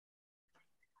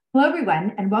Hello,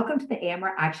 everyone, and welcome to the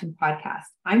AMR Action Podcast.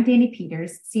 I'm Danny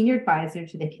Peters, Senior Advisor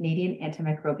to the Canadian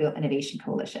Antimicrobial Innovation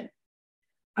Coalition.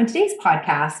 On today's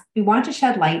podcast, we want to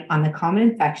shed light on the common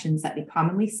infections that we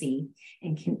commonly see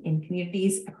in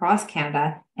communities across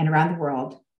Canada and around the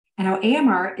world, and how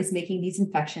AMR is making these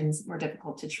infections more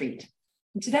difficult to treat.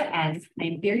 And to that end, I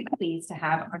am very pleased to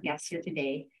have our guest here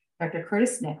today, Dr.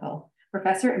 Curtis Nicol,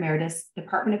 Professor Emeritus,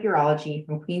 Department of Urology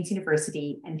from Queen's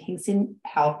University and Kingston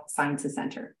Health Sciences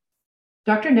Centre.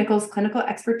 Dr. Nicol's clinical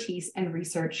expertise and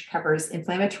research covers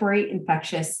inflammatory,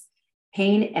 infectious,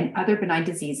 pain, and other benign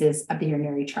diseases of the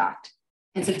urinary tract.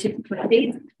 And so for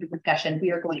today's discussion, we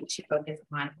are going to focus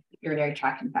on urinary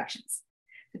tract infections.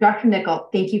 So Dr. Nicol,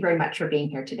 thank you very much for being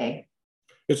here today.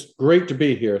 It's great to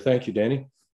be here. Thank you, Danny.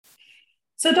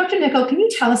 So Dr. Nicol, can you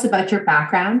tell us about your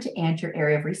background and your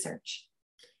area of research?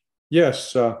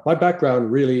 Yes, my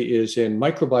background really is in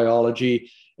microbiology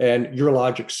and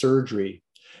urologic surgery.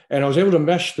 And I was able to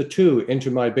mesh the two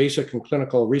into my basic and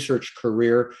clinical research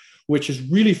career, which is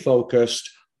really focused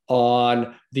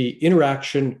on the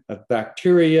interaction of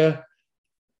bacteria,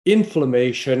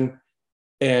 inflammation,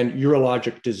 and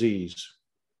urologic disease.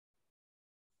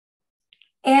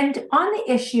 And on the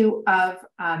issue of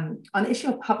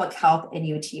public health and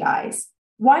UTIs,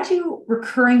 why do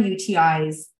recurring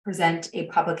UTIs present a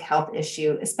public health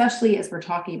issue, especially as we're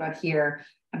talking about here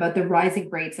about the rising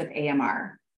rates of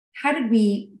AMR? How did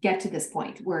we get to this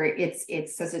point where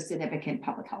it's such a significant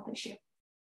public health issue?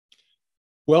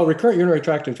 Well, recurrent urinary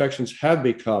tract infections have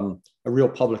become a real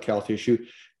public health issue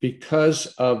because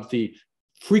of the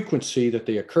frequency that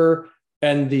they occur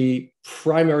and the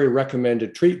primary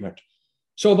recommended treatment.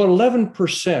 So about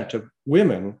 11% of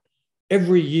women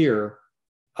every year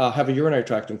have a urinary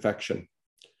tract infection.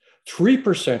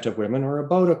 3% of women, or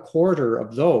about a quarter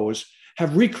of those,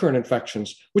 have recurrent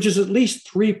infections, which is at least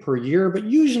 3 per year, but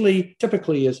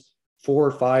typically is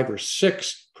 4, 5, or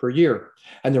 6 per year.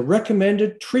 And the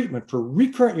recommended treatment for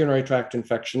recurrent urinary tract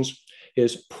infections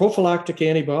is prophylactic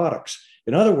antibiotics.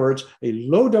 In other words, a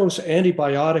low-dose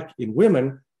antibiotic in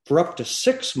women for up to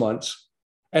 6 months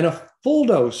and a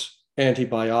full-dose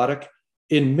antibiotic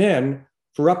in men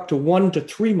for up to 1 to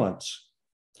 3 months.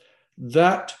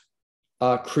 That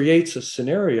creates a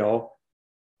scenario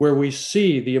where we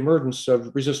see the emergence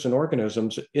of resistant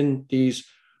organisms in these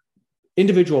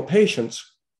individual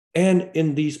patients and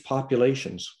in these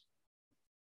populations.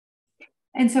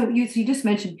 And so you just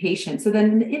mentioned patients. So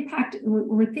then the impact,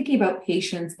 we're thinking about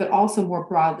patients, but also more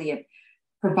broadly of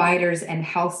providers and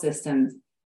health systems.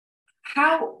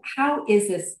 How is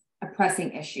this a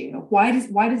pressing issue? Why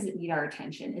does it need our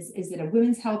attention? Is it a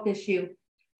women's health issue?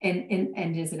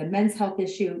 And is it a men's health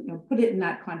issue? Put it in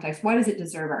that context. Why does it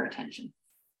deserve our attention?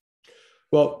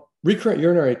 Well, recurrent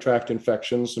urinary tract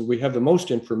infections, and we have the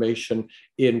most information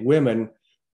in women,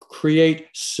 create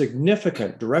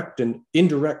significant direct and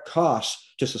indirect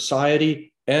costs to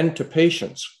society and to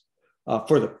patients.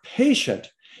 For the patient,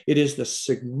 it is the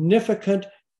significant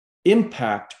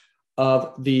impact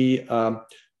of the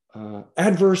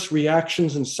adverse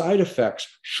reactions and side effects,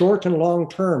 short and long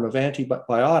term, of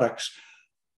antibiotics,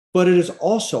 but it is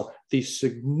also the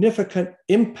significant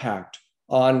impact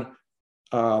on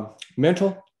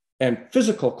mental and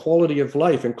physical quality of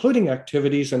life, including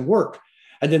activities and work.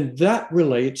 And then that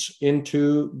relates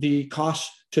into the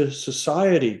cost to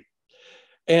society.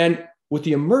 And with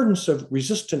the emergence of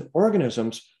resistant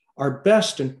organisms, our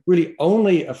best and really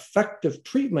only effective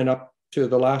treatment up to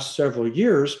the last several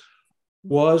years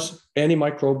was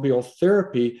antimicrobial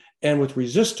therapy. And with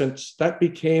resistance, that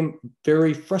became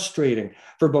very frustrating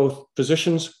for both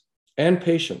physicians and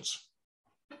patients.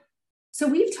 So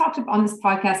we've talked on this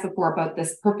podcast before about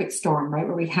this perfect storm, right?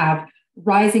 Where we have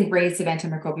rising rates of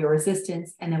antimicrobial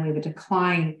resistance, and then we have a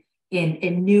decline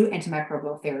in new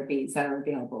antimicrobial therapies that are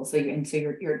available. So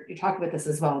you're talking about this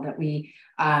as well, that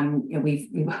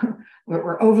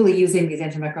we're overly using these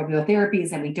antimicrobial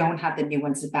therapies, and we don't have the new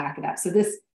ones to back it up. So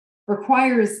this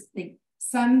requires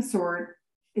some sort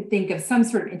of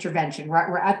intervention.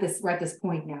 We're at this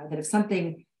point now that if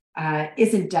something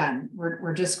isn't done,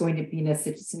 we're just going to be in a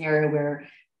scenario where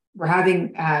we're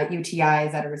having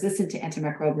UTIs that are resistant to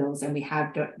antimicrobials, and we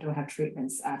don't have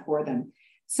treatments for them.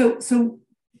 So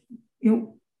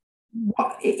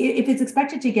if it's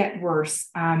expected to get worse,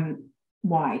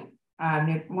 why?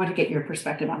 I want to get your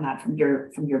perspective on that from your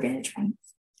vantage point.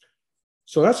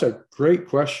 So that's a great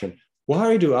question.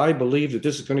 Why do I believe that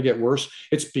this is going to get worse?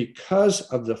 It's because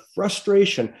of the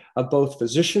frustration of both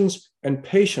physicians and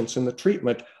patients in the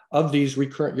treatment of these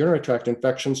recurrent urinary tract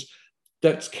infections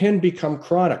that can become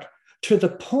chronic, to the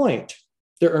point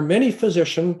there are many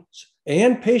physicians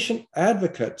and patient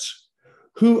advocates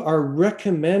who are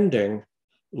recommending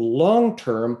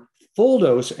long-term full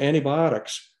dose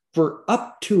antibiotics for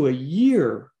up to a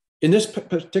year in this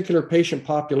particular patient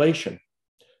population.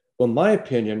 Well, in my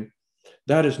opinion,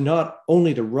 that is not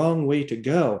only the wrong way to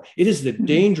go, it is the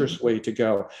dangerous way to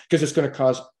go, because it's going to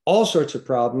cause all sorts of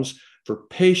problems for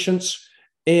patients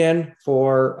and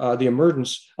for the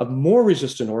emergence of more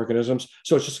resistant organisms.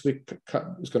 So it's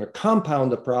going to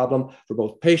compound the problem for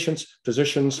both patients,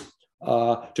 physicians,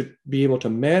 to be able to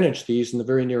manage these in the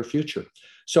very near future.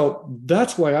 So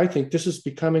that's why I think this is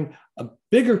becoming a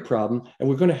bigger problem, and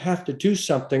we're going to have to do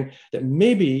something that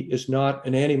maybe is not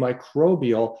an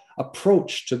antimicrobial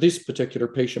approach to this particular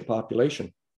patient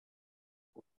population.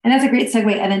 And that's a great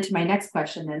segue and then to my next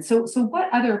question then. So what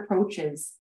other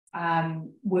approaches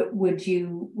would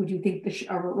you think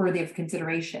are worthy of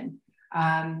consideration?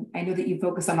 I know that you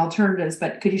focus on alternatives,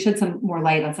 but could you shed some more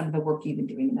light on some of the work you've been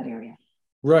doing in that area?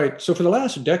 Right. So for the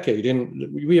last decade,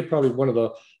 we have probably one of the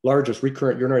largest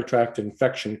recurrent urinary tract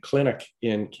infection clinic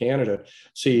in Canada.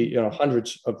 See,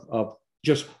 hundreds of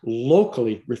just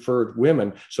locally referred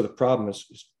women. So the problem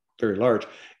is very large.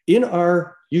 In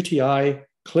our UTI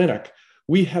clinic,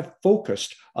 we have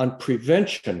focused on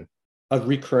prevention of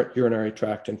recurrent urinary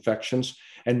tract infections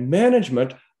and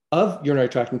management of urinary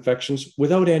tract infections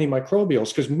without antimicrobials,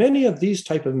 because many of these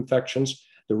type of infections,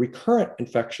 the recurrent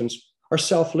infections, are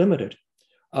self-limited.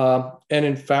 And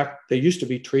in fact, they used to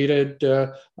be treated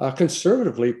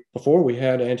conservatively before we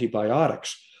had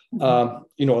antibiotics,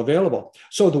 available.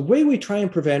 So the way we try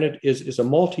and prevent it is a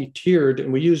multi-tiered,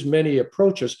 and we use many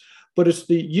approaches, but it's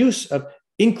the use of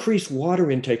increased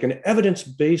water intake, an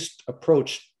evidence-based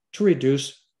approach to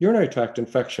reduce urinary tract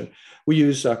infection. We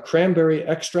use cranberry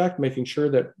extract, making sure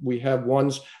that we have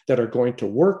ones that are going to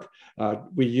work.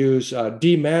 We use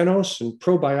D-mannose and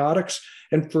probiotics.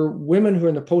 And for women who are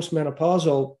in the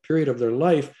postmenopausal period of their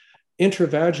life,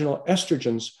 intravaginal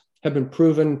estrogens have been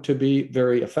proven to be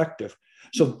very effective.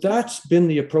 So that's been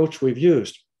the approach we've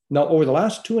used. Now, over the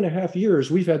last 2.5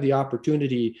 years, we've had the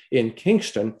opportunity in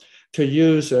Kingston to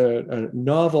use a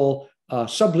novel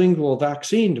sublingual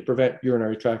vaccine to prevent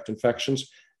urinary tract infections.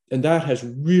 And that has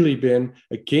really been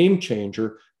a game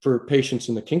changer for patients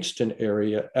in the Kingston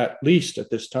area, at least at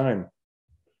this time.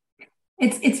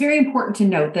 It's very important to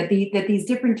note that these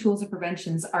different tools of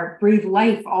preventions breathe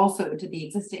life also to the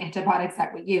existing antibiotics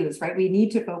that we use, right? We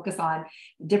need to focus on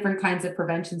different kinds of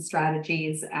prevention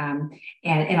strategies and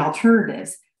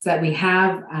alternatives so that we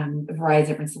have a variety of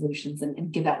different solutions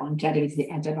and give that longevity to the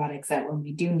antibiotics that when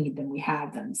we do need them, we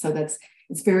have them. So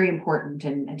it's very important,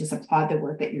 and just applaud the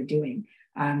work that you're doing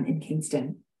in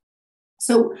Kingston.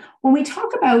 So when we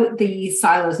talk about the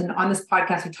silos, and on this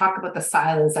podcast, we talk about the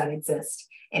silos that exist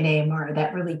in AMR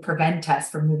that really prevent us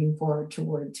from moving forward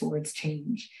towards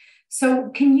change. So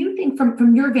can you think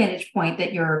from your vantage point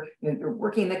that you're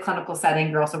working in the clinical setting,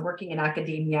 you're also working in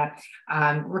academia,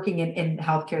 working in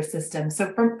healthcare systems.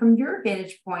 So from your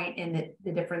vantage point in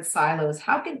the different silos,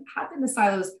 how can the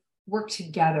silos work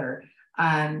together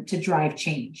to drive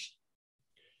change?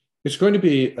 It's going to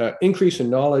be an increase in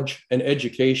knowledge and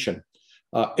education.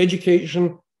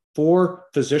 Education for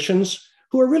physicians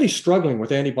who are really struggling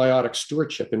with antibiotic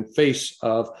stewardship in face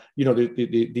of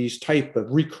these type of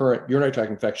recurrent urinary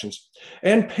tract infections,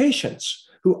 and patients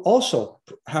who also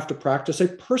have to practice a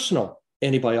personal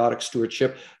antibiotic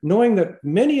stewardship, knowing that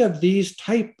many of these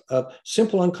type of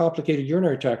simple, uncomplicated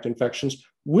urinary tract infections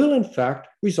will in fact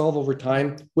resolve over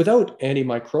time without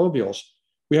antimicrobials.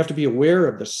 We have to be aware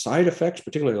of the side effects,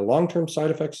 particularly the long-term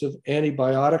side effects of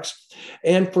antibiotics,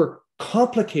 and for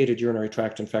complicated urinary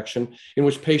tract infection in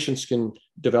which patients can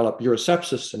develop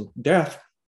urosepsis and death,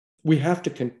 we have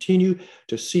to continue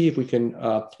to see if we can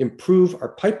improve our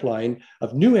pipeline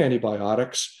of new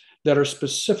antibiotics that are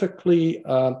specifically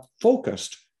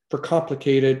focused for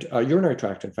complicated urinary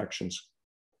tract infections.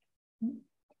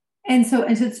 And so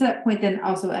to that point, then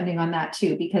also ending on that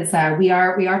too, because we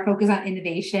are focused on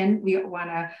innovation. We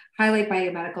want to highlight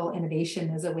biomedical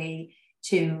innovation as a way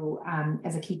to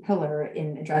as a key pillar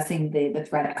in addressing the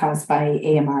threat caused by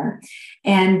AMR.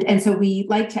 And so we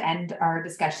like to end our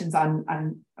discussions on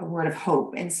a word of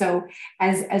hope. And so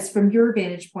as from your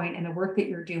vantage point and the work that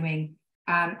you're doing,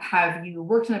 have you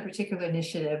worked on a particular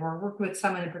initiative or worked with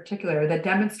someone in particular that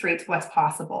demonstrates what's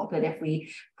possible, that if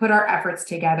we put our efforts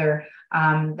together,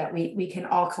 that we can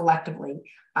all collectively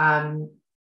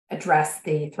address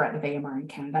the threat of AMR in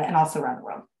Canada and also around the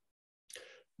world?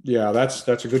 Yeah, that's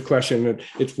a good question. And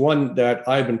it's one that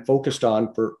I've been focused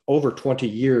on for over 20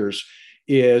 years,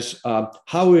 is how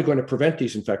are we going to prevent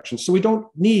these infections so we don't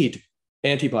need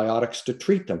antibiotics to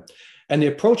treat them. And the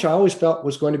approach I always felt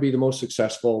was going to be the most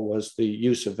successful was the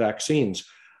use of vaccines.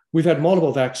 We've had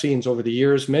multiple vaccines over the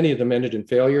years. Many of them ended in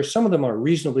failure. Some of them are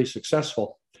reasonably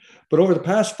successful. But over the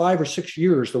past 5 or 6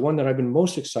 years, the one that I've been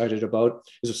most excited about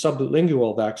is a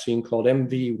sublingual vaccine called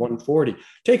MV140,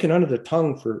 taken under the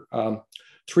tongue for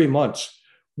 3 months.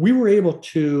 We were able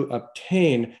to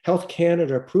obtain Health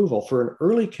Canada approval for an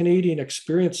early Canadian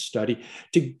experience study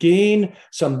to gain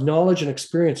some knowledge and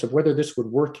experience of whether this would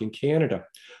work in Canada.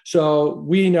 So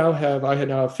I now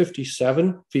have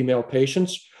 57 female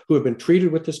patients who have been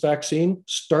treated with this vaccine,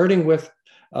 starting with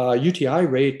a UTI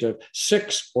rate of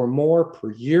 6 or more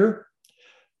per year.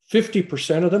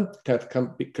 50% of them have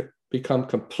become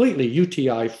completely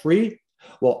UTI free,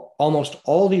 while almost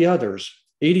all the others,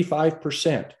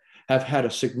 85%, have had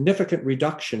a significant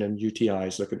reduction in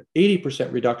UTIs, like an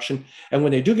 80% reduction. And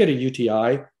when they do get a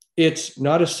UTI, it's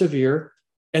not as severe,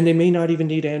 and they may not even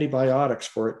need antibiotics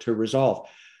for it to resolve.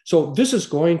 So this is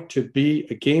going to be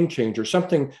a game changer,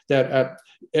 something that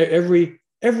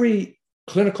every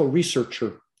clinical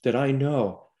researcher that I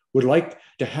know would like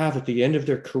to have at the end of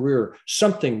their career,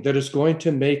 something that is going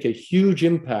to make a huge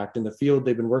impact in the field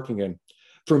they've been working in.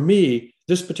 For me,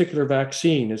 this particular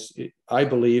vaccine I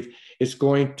believe, is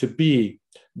going to be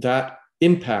that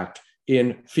impact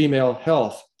in female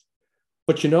health.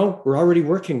 But we're already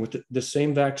working with the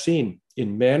same vaccine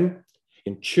in men,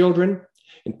 in children,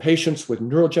 in patients with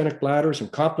neurogenic bladders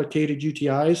and complicated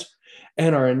UTIs.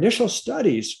 And our initial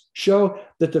studies show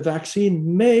that the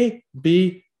vaccine may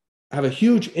have a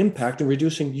huge impact in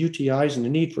reducing UTIs and the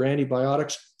need for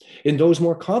antibiotics in those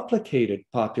more complicated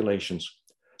populations.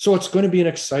 So it's going to be an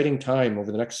exciting time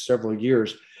over the next several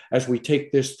years as we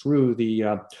take this through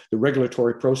the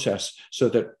regulatory process so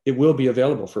that it will be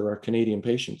available for our Canadian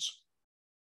patients.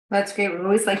 That's great. We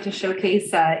always like to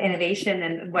showcase innovation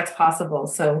and what's possible.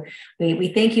 So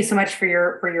we thank you so much for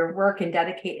your work and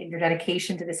your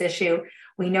dedication to this issue.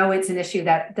 We know it's an issue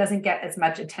that doesn't get as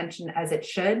much attention as it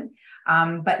should,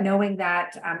 but knowing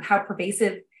that how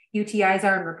pervasive UTIs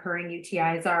are and recurring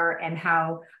UTIs are, and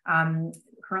how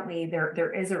currently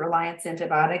there is a reliance on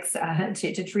antibiotics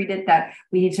to treat it, that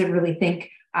we need to really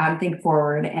think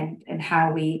forward and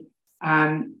how we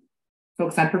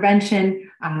focus on prevention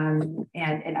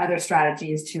and other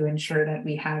strategies to ensure that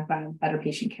we have better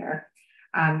patient care.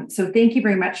 So thank you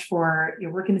very much for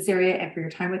your work in this area and for your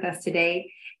time with us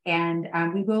today. And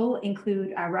we will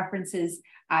include references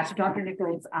to Dr.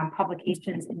 Nichols'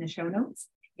 publications in the show notes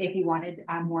if you wanted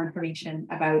more information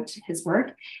about his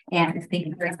work. And thank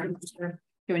you very much for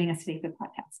joining us today for the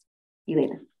podcast. See you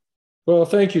later. Well,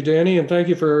 thank you, Danny, and thank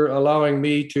you for allowing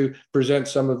me to present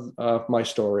some of my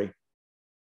story.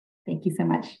 Thank you so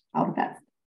much. All the best.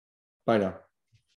 Bye now.